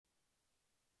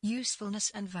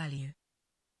Usefulness and value.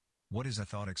 What is a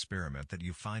thought experiment that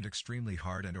you find extremely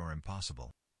hard and/or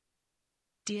impossible?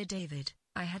 Dear David,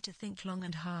 I had to think long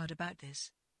and hard about this.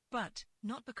 But,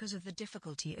 not because of the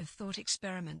difficulty of thought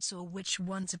experiments or which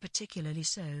ones are particularly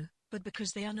so, but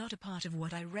because they are not a part of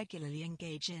what I regularly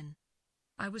engage in.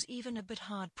 I was even a bit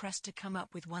hard-pressed to come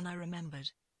up with one I remembered.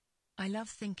 I love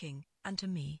thinking, and to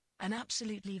me, an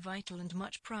absolutely vital and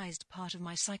much prized part of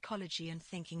my psychology and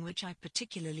thinking which I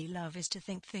particularly love is to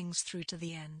think things through to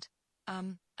the end.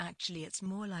 Actually it's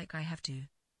more like I have to.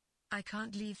 I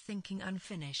can't leave thinking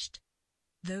unfinished.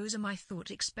 Those are my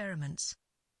thought experiments.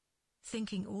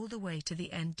 Thinking all the way to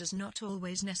the end does not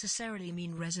always necessarily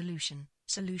mean resolution,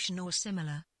 solution or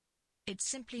similar. It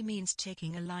simply means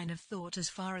taking a line of thought as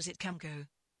far as it can go.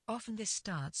 Often this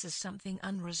starts as something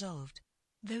unresolved.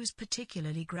 Those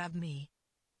particularly grab me.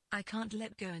 I can't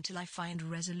let go until I find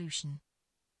resolution.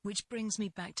 Which brings me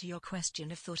back to your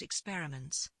question of thought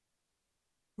experiments.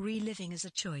 Reliving is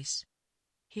a choice.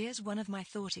 Here's one of my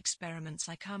thought experiments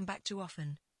I come back to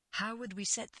often. How would we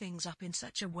set things up in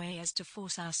such a way as to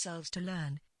force ourselves to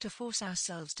learn, to force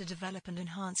ourselves to develop and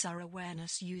enhance our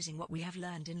awareness using what we have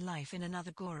learned in life in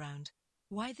another go-around?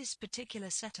 Why this particular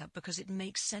setup? Because it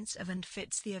makes sense of and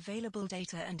fits the available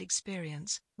data and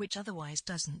experience, which otherwise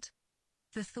doesn't.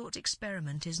 The thought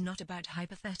experiment is not about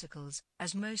hypotheticals,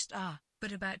 as most are,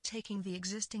 but about taking the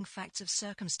existing facts of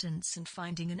circumstance and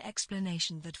finding an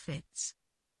explanation that fits.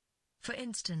 For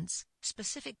instance,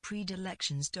 specific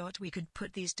predilections. We could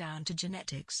put these down to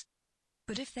genetics.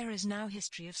 But if there is now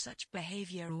history of such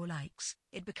behavior or likes,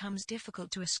 it becomes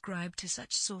difficult to ascribe to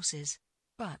such sources.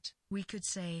 But, we could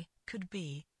say, could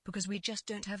be, because we just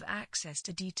don't have access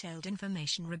to detailed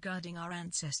information regarding our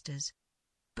ancestors.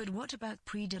 But what about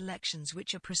predilections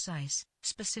which are precise,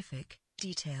 specific,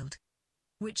 detailed?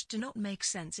 Which do not make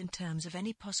sense in terms of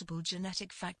any possible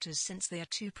genetic factors since they are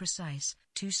too precise,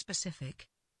 too specific.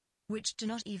 Which do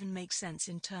not even make sense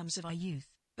in terms of our youth,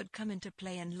 but come into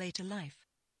play in later life.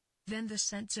 Then the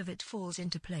sense of it falls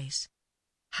into place.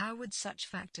 How would such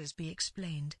factors be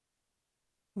explained?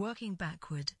 Working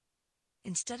backward.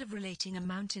 Instead of relating a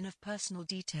mountain of personal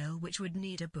detail which would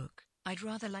need a book, I'd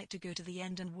rather like to go to the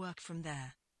end and work from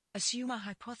there. Assume a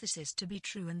hypothesis to be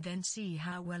true and then see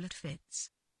how well it fits.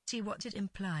 See what it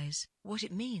implies, what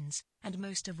it means, and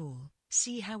most of all,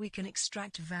 see how we can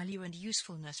extract value and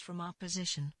usefulness from our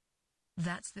position.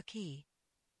 That's the key.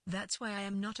 That's why I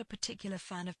am not a particular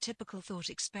fan of typical thought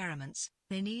experiments.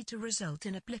 They need to result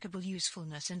in applicable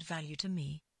usefulness and value to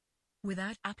me.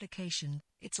 Without application,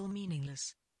 it's all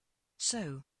meaningless.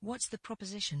 So, what's the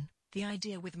proposition, the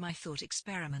idea with my thought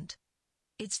experiment?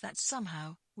 It's that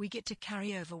somehow, we get to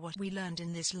carry over what we learned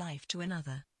in this life to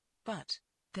another. But,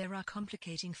 there are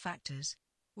complicating factors.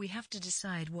 We have to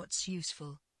decide what's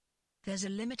useful. There's a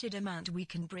limited amount we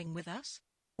can bring with us.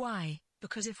 Why?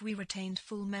 Because if we retained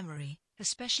full memory,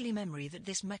 especially memory that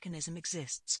this mechanism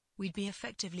exists, we'd be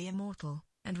effectively immortal,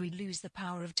 and we'd lose the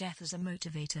power of death as a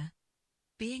motivator.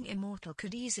 Being immortal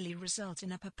could easily result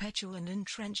in a perpetual and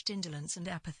entrenched indolence and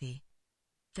apathy.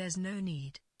 There's no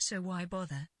need, so why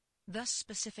bother? Thus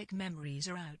specific memories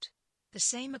are out. The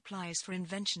same applies for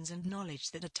inventions and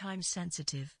knowledge that are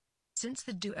time-sensitive. Since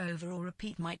the do-over or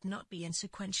repeat might not be in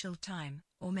sequential time,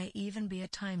 or may even be a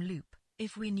time loop,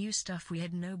 if we knew stuff we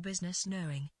had no business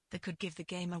knowing, that could give the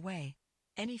game away,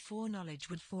 any foreknowledge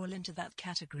would fall into that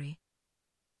category.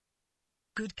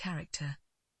 Good character.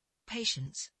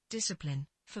 Patience, discipline,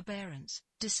 forbearance,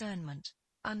 discernment,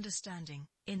 understanding,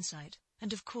 insight,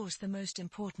 and of course the most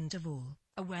important of all,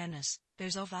 awareness.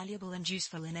 Those are valuable and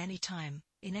useful in any time,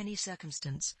 in any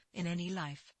circumstance, in any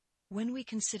life. When we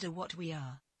consider what we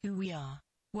are, who we are,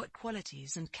 what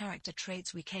qualities and character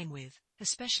traits we came with,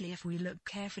 especially if we look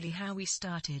carefully how we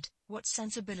started, what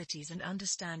sensibilities and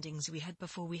understandings we had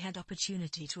before we had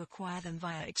opportunity to acquire them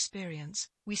via experience,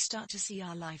 we start to see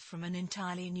our life from an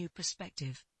entirely new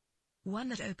perspective. One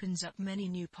that opens up many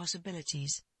new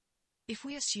possibilities. If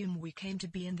we assume we came to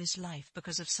be in this life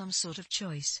because of some sort of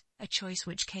choice, a choice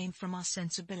which came from our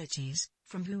sensibilities,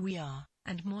 from who we are,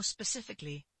 and more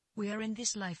specifically, we are in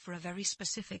this life for a very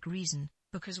specific reason,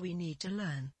 because we need to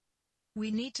learn.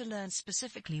 We need to learn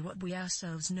specifically what we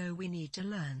ourselves know we need to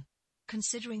learn.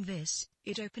 Considering this,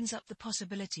 it opens up the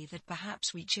possibility that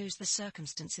perhaps we chose the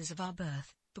circumstances of our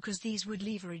birth, because these would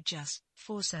leverage us,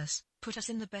 force us, put us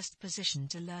in the best position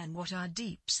to learn what our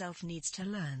deep self needs to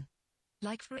learn.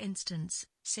 Like for instance,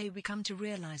 say we come to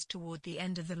realize toward the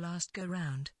end of the last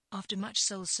go-round, after much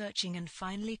soul-searching and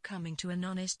finally coming to an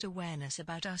honest awareness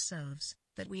about ourselves,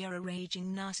 that we are a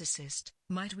raging narcissist.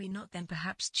 Might we not then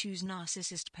perhaps choose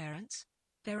narcissist parents?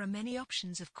 There are many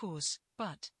options of course,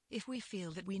 but, if we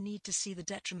feel that we need to see the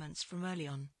detriments from early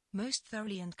on, most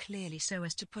thoroughly and clearly so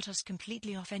as to put us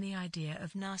completely off any idea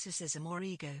of narcissism or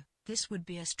ego, this would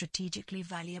be a strategically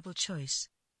valuable choice.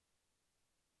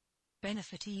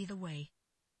 Benefit either way.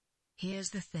 Here's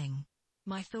the thing.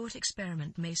 My thought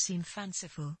experiment may seem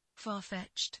fanciful,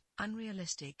 far-fetched,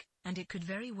 unrealistic, and it could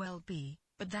very well be,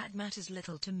 but that matters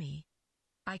little to me.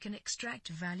 I can extract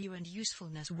value and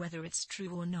usefulness whether it's true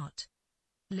or not.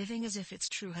 Living as if it's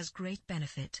true has great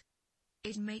benefit.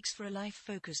 It makes for a life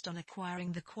focused on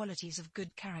acquiring the qualities of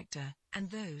good character, and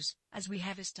those, as we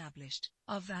have established,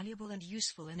 are valuable and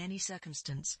useful in any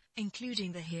circumstance,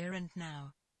 including the here and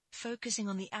now. Focusing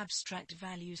on the abstract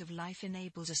values of life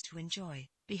enables us to enjoy,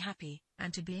 be happy,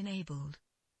 and to be enabled.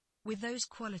 With those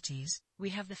qualities, we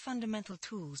have the fundamental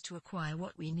tools to acquire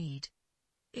what we need.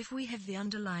 If we have the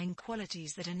underlying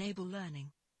qualities that enable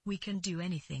learning, we can do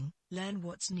anything, learn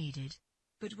what's needed.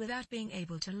 But without being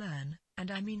able to learn,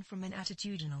 and I mean from an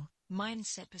attitudinal,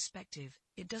 mindset perspective,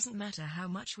 it doesn't matter how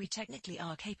much we technically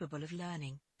are capable of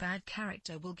learning, bad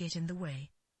character will get in the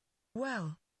way.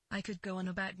 Well, I could go on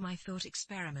about my thought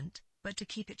experiment, but to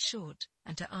keep it short,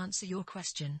 and to answer your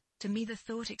question, to me the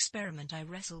thought experiment I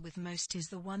wrestle with most is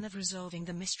the one of resolving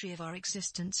the mystery of our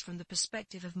existence from the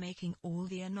perspective of making all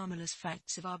the anomalous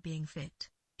facts of our being fit.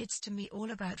 It's to me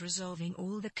all about resolving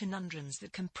all the conundrums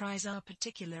that comprise our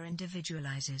particular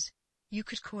individualizes. You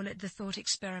could call it the thought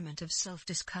experiment of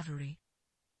self-discovery.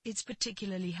 It's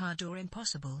particularly hard or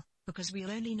impossible, because we'll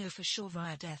only know for sure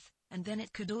via death, and then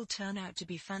it could all turn out to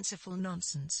be fanciful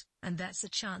nonsense, and that's a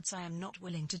chance I am not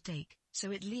willing to take,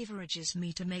 so it leverages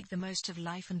me to make the most of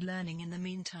life and learning in the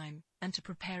meantime, and to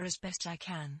prepare as best I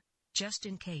can, just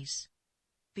in case.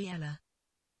 Biella.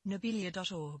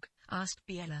 Nobilia.org, Ask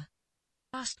Biella.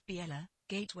 Ask Biella,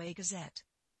 Gateway Gazette.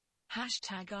 #Ask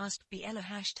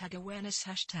Biella, #awareness,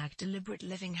 #deliberate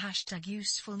living,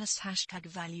 #usefulness,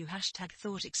 #value,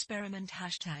 #thought experiment,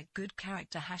 #good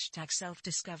character,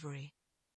 #self-discovery.